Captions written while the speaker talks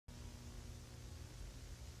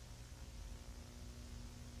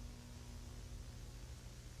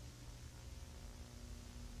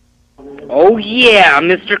Oh yeah,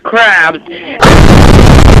 Mr. Krabs.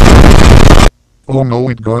 Oh no,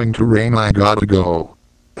 it's going to rain, I gotta go.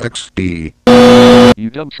 XD. You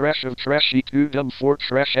dumb trash of trashy, too dumb for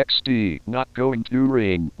trash XD. Not going to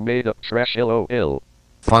rain. Made up trash LOL.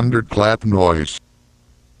 Thunderclap noise.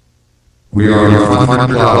 We are your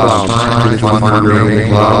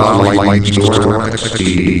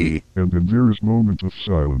XD. And then there is moment of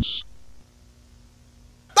silence.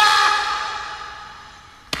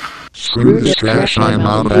 Screw this trash, I'm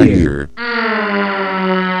out of here.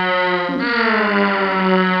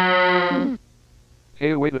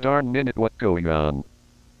 Hey, wait a darn minute, what going on?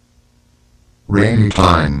 Rain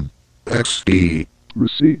time. XD.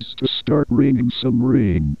 Proceeds to start raining some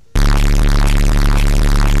rain.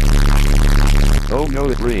 Oh no,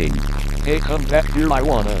 it rained. Hey, come back here, I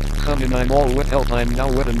wanna come in, I'm all wet, help, I'm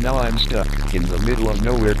now wet and now I'm stuck in the middle of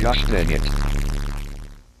nowhere, gosh dang it.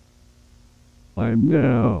 I'm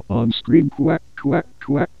now on screen. Quack, quack,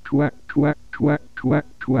 quack, quack, quack, quack, quack,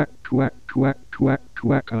 quack, quack, quack, quack,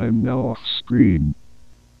 quack. I'm now off screen.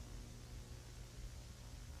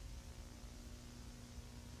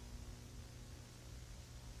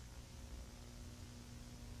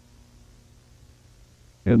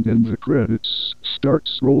 And then the credits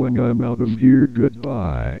starts rolling. I'm out of here.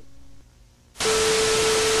 Goodbye.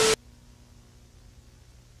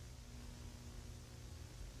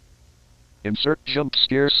 Insert jump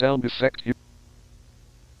scare sound effect here.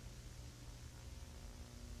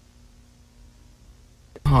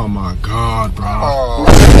 Oh my god, bro.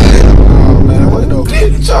 Oh, man, what the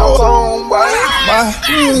get your on, boy?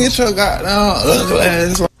 You get your goddamn ugly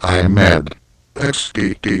ass. I'm mad.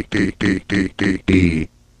 XD.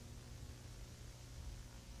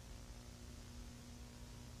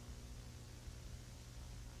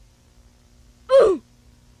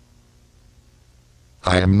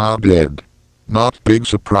 I am now dead. Not big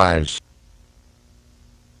surprise.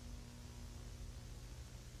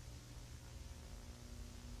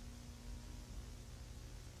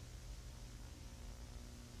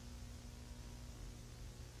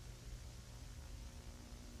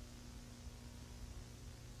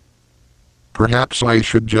 Perhaps I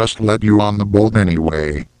should just let you on the boat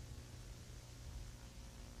anyway.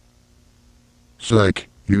 Psych,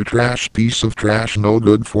 you trash piece of trash, no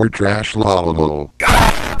good for trash, lol.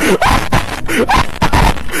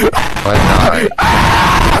 Bye.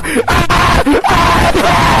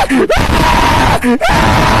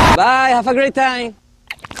 Bye, have a great time.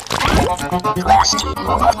 Klasky.